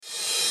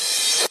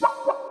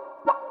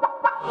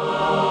The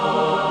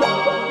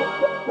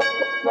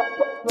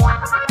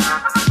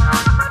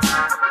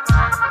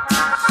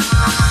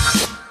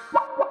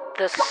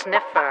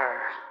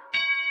Sniffer.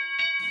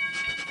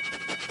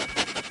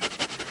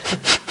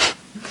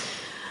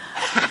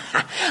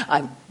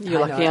 You're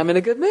lucky I'm in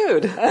a good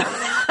mood.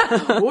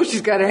 Oh,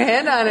 she's got her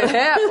hand on her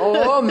hip.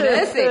 Oh,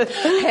 messy.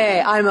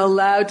 Hey, I'm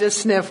allowed to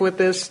sniff with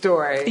this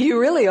story. You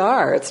really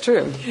are. It's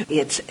true.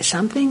 It's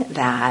something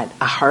that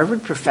a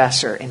Harvard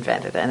professor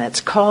invented, and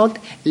it's called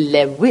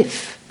le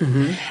Wift.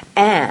 Mm-hmm.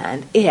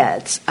 And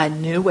it's a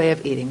new way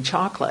of eating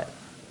chocolate.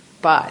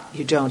 But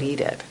you don't eat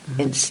it.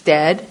 Mm-hmm.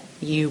 Instead,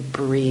 you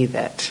breathe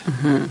it.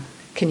 Mm-hmm.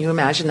 Can you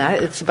imagine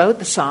that? It's about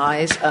the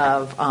size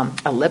of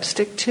a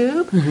lipstick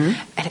tube, mm-hmm.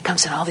 and it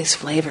comes in all these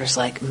flavors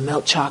like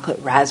milk chocolate,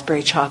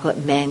 raspberry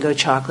chocolate, mango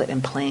chocolate,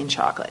 and plain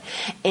chocolate.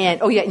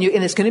 And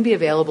and it's going to be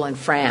available in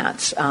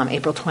France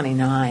April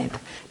 29th.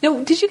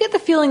 Now, did you get the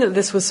feeling that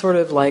this was sort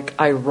of like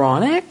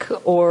ironic,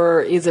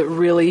 or is it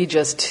really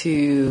just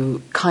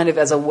to kind of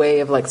as a way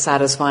of like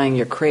satisfying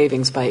your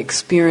cravings by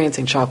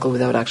experiencing chocolate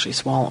without actually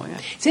swallowing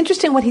it? It's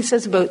interesting what he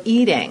says about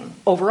eating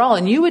overall,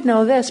 and you would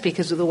know this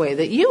because of the way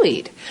that you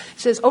eat. He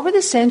says, over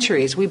the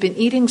centuries, we've been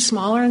eating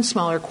smaller and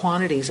smaller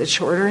quantities at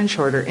shorter and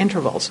shorter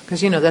intervals,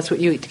 because, that's what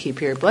you eat to keep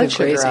your blood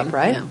sugar up,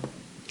 right? Yeah.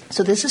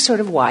 So this is sort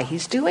of why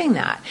he's doing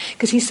that,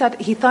 because he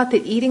thought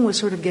that eating was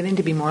sort of getting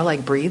to be more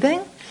like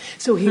breathing.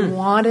 So he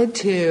wanted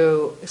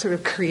to sort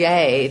of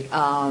create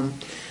a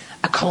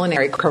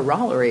culinary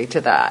corollary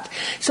to that.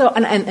 So,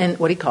 and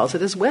what he calls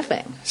it is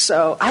whiffing.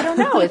 So I don't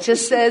know. It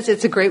just says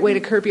it's a great way to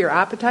curb your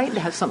appetite and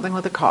to have something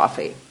with a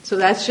coffee. So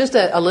that's just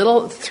a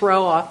little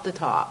throw off the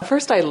top.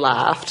 First I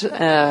laughed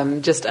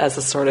just as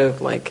a sort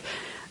of like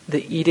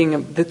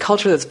the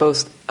culture that's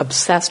both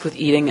obsessed with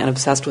eating and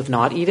obsessed with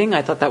not eating.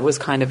 I thought that was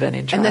kind of an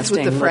interesting. And that's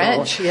with the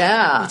French,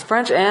 yeah. It's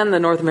French and the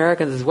North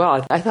Americans as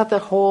well. I thought the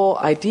whole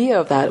idea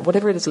of that,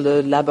 whatever it is,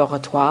 le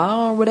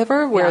laboratoire or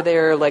whatever, where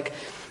they're like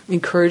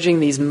encouraging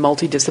these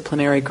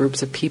multidisciplinary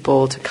groups of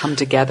people to come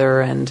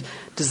together and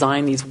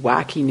design these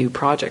wacky new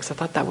projects. I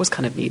thought that was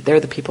kind of neat.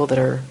 They're the people that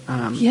are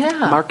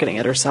marketing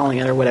it or selling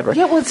it or whatever.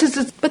 Yeah, well,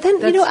 but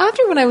then,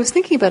 after when I was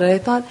thinking about it, I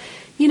thought,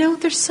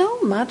 there's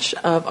so much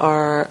of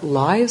our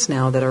lives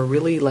now that are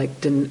really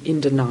like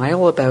in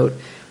denial about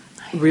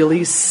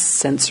really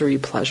sensory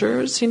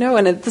pleasures,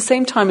 and at the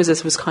same time as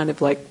this was kind of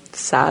like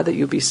sad that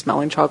you'd be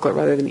smelling chocolate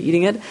rather than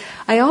eating it,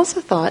 I also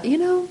thought,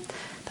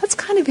 that's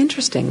kind of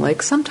interesting.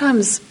 Like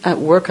sometimes at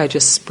work I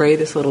just spray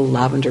this little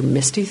lavender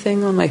misty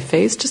thing on my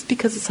face just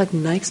because it's like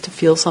nice to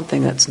feel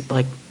something that's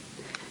like,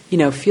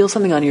 feel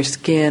something on your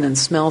skin and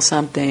smell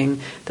something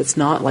that's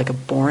not like a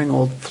boring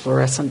old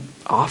fluorescent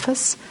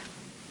office.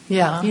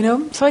 Yeah.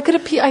 So I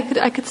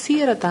could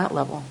see it at that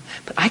level.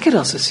 But I could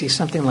also see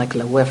something like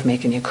Le Wift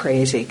making you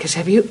crazy. Because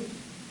have you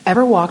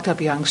ever walked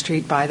up Yonge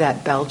Street by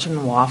that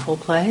Belgian waffle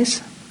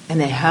place? And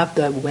they have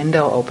the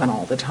window open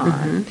all the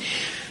time.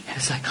 Mm-hmm. And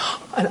it's like,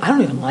 I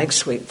don't even like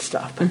sweet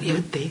stuff. But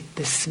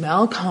the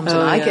smell comes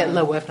and I get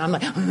Le Wift and I'm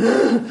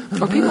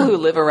like, or people who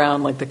live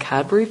around like the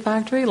Cadbury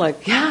factory,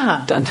 like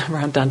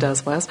around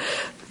Dundas West.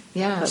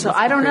 Yeah, so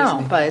I don't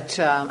know, but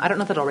I don't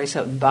know if I'll race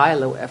out and buy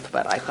Le Wift,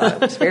 but I thought it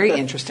was very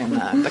interesting,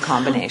 the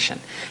combination.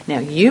 Now,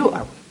 you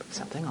are putting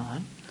something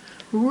on.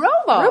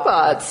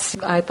 Robots.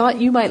 I thought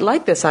you might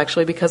like this,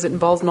 actually, because it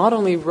involves not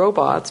only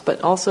robots,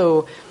 but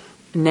also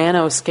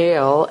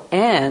nanoscale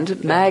and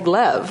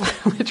maglev,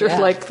 which are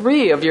like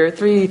three of your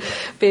three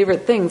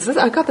favorite things.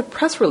 I got the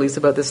press release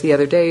about this the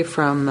other day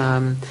from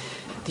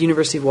the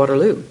University of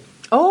Waterloo.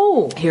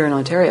 Oh! Here in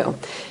Ontario.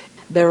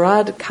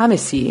 Berad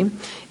Kamisi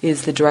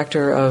is the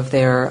director of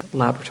their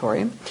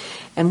laboratory.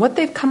 And what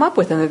they've come up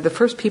with, and they're the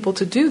first people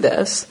to do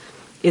this,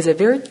 is a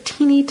very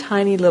teeny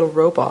tiny little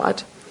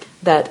robot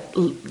that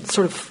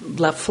sort of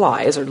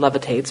flies or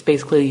levitates,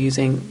 basically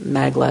using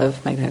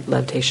magnetic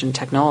levitation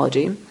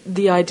technology.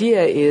 The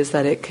idea is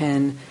that it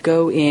can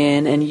go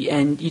in and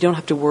you don't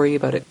have to worry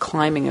about it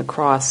climbing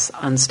across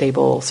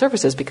unstable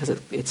surfaces because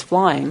it's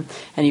flying,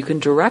 and you can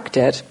direct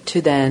it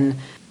to then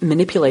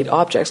manipulate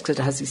objects because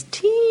it has these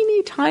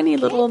teeny tiny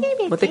little,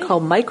 what they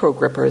call micro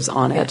grippers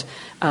on it,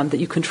 that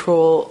you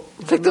control.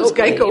 It's like those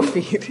gecko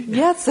feet.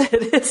 Yes,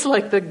 it's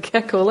like the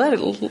gecko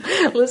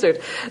lizard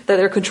that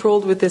are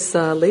controlled with this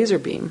laser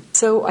beam.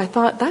 So I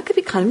thought that could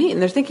be kind of neat. And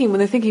when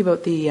they're thinking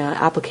about the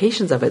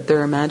applications of it,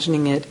 they're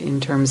imagining it in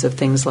terms of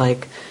things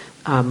like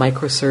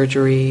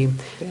microsurgery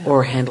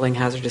or handling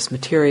hazardous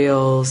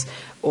materials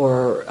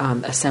or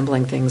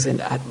assembling things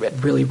at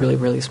really, really,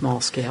 really small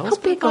scales. How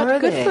big are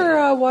they? Good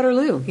for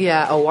Waterloo.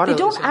 Yeah, Waterloo. They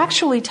don't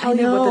actually tell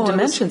you what the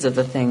dimensions of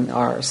the thing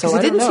are. So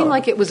it didn't seem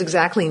like it was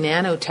exactly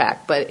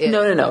nanotech, but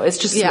No. It's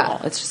just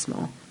small. It's just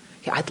small.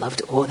 Yeah, I'd love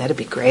to. Oh, that'd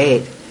be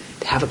great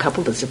to have a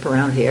couple to zip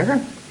around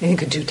here, and you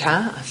could do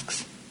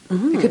tasks.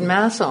 Mm-hmm. You could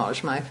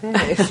massage my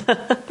face.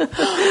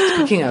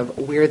 Speaking of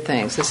weird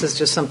things, this is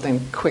just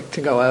something quick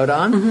to go out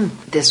on.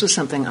 Mm-hmm. This was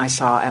something I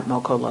saw at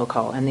Moco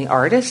Loco, and the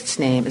artist's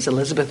name is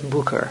Elizabeth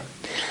Booker.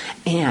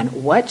 And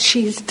what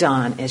she's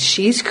done is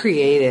she's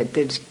created,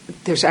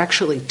 there's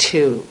actually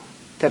two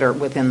that are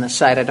within the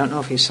site. I don't know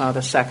if you saw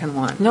the second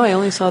one. No, I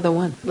only saw the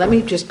one. Let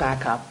me just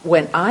back up.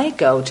 When I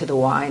go to the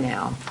Y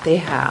now, they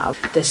have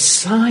the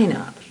sign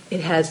up. It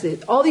has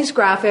all these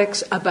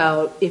graphics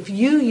about if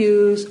you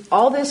use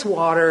all this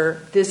water,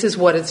 this is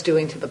what it's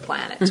doing to the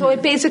planet. Mm-hmm. So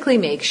it basically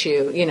makes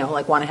you,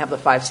 like want to have the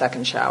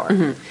 5-second shower.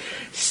 Mm-hmm.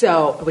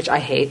 So, which I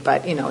hate,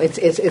 but it's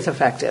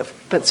effective.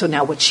 But so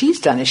now what she's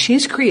done is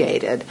she's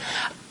created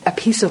a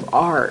piece of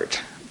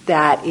art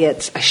that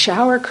it's a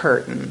shower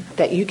curtain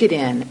that you get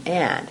in,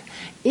 and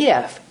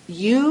if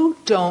you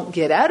don't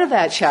get out of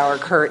that shower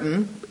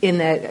curtain in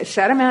the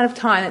set amount of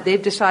time that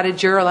they've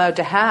decided you're allowed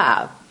to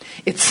have,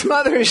 it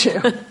smothers you.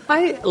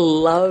 I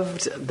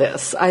loved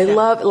this. I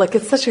love,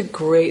 it's such a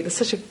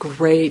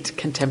great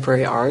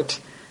contemporary art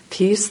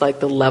piece, like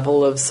the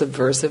level of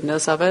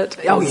subversiveness of it.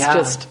 Oh, is yeah.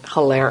 just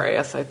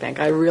hilarious, I think.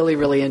 I really,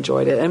 really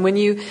enjoyed it. And when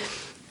you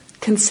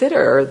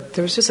consider,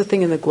 there was just a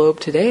thing in the Globe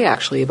today,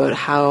 actually, about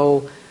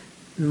how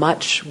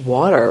much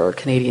water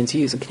Canadians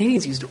use. And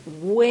Canadians used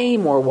way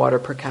more water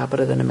per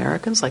capita than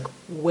Americans,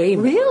 way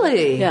more.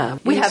 Really? Yeah.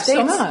 We In have the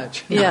so States,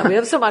 much. Yeah, we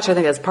have so much. I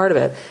think that's part of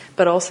it.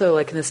 But also,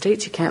 in the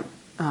States, you can't,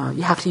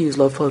 you have to use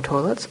low-flow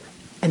toilets.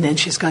 And then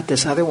she's got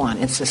this other one.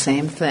 It's the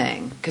same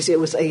thing. Because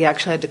you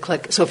actually had to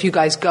click. So if you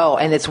guys go,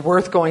 and it's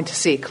worth going to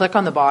see, click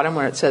on the bottom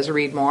where it says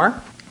read more.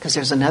 Because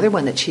there's another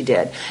one that she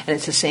did. And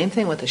it's the same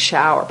thing with the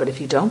shower. But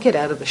if you don't get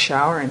out of the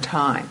shower in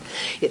time,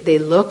 they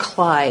look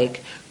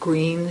like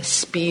green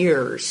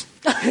spears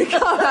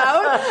come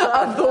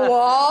out of the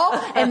wall,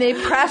 and they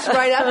press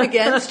right up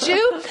against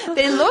you.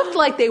 They looked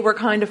like they were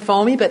kind of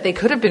foamy, but they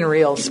could have been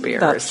real spears.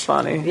 That's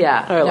funny.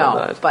 Yeah. I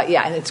love that. But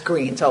yeah, and it's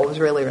green, so it was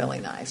really, really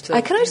nice. Can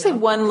I just say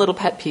one little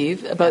pet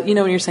peeve about, when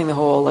you're saying the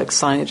whole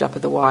signage up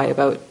at the Y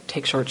about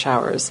take short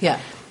showers. Yeah.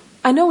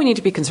 I know we need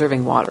to be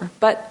conserving water,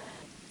 but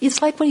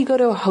it's like when you go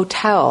to a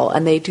hotel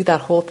and they do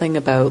that whole thing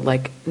about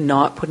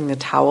not putting the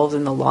towels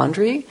in the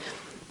laundry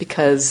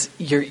because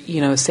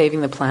you're saving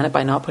the planet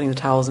by not putting the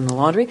towels in the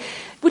laundry,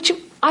 which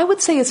I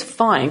would say is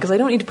fine because I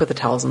don't need to put the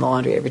towels in the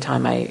laundry every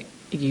time I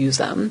use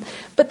them.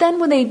 But then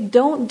when they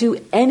don't do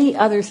any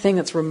other thing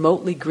that's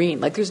remotely green,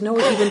 there's no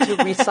way even to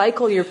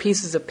recycle your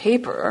pieces of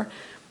paper.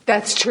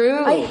 That's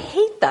true. I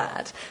hate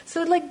that.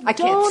 So I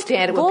can't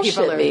stand it when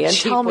people are me and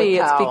cheap tell me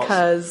with it's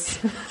towels. because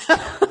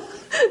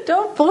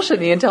don't bullshit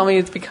me and tell me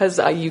it's because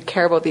you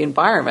care about the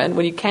environment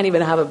when you can't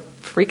even have a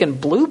freaking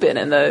blue bin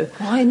in the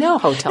I know.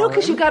 hotel No,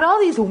 because room. you've got all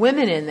these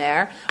women in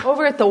there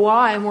over at the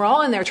Y, and we're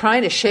all in there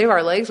trying to shave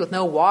our legs with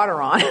no water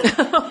on.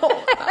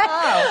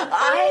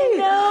 I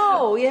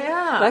know.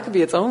 Yeah. That could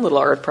be its own little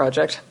art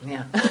project.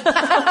 Yeah.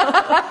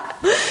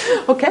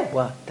 Okay.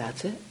 Well,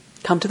 that's it.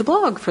 Come to the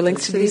blog for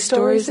links to these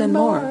stories and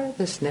more.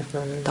 The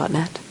Sniffer.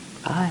 .net.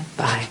 Bye.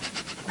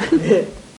 Bye.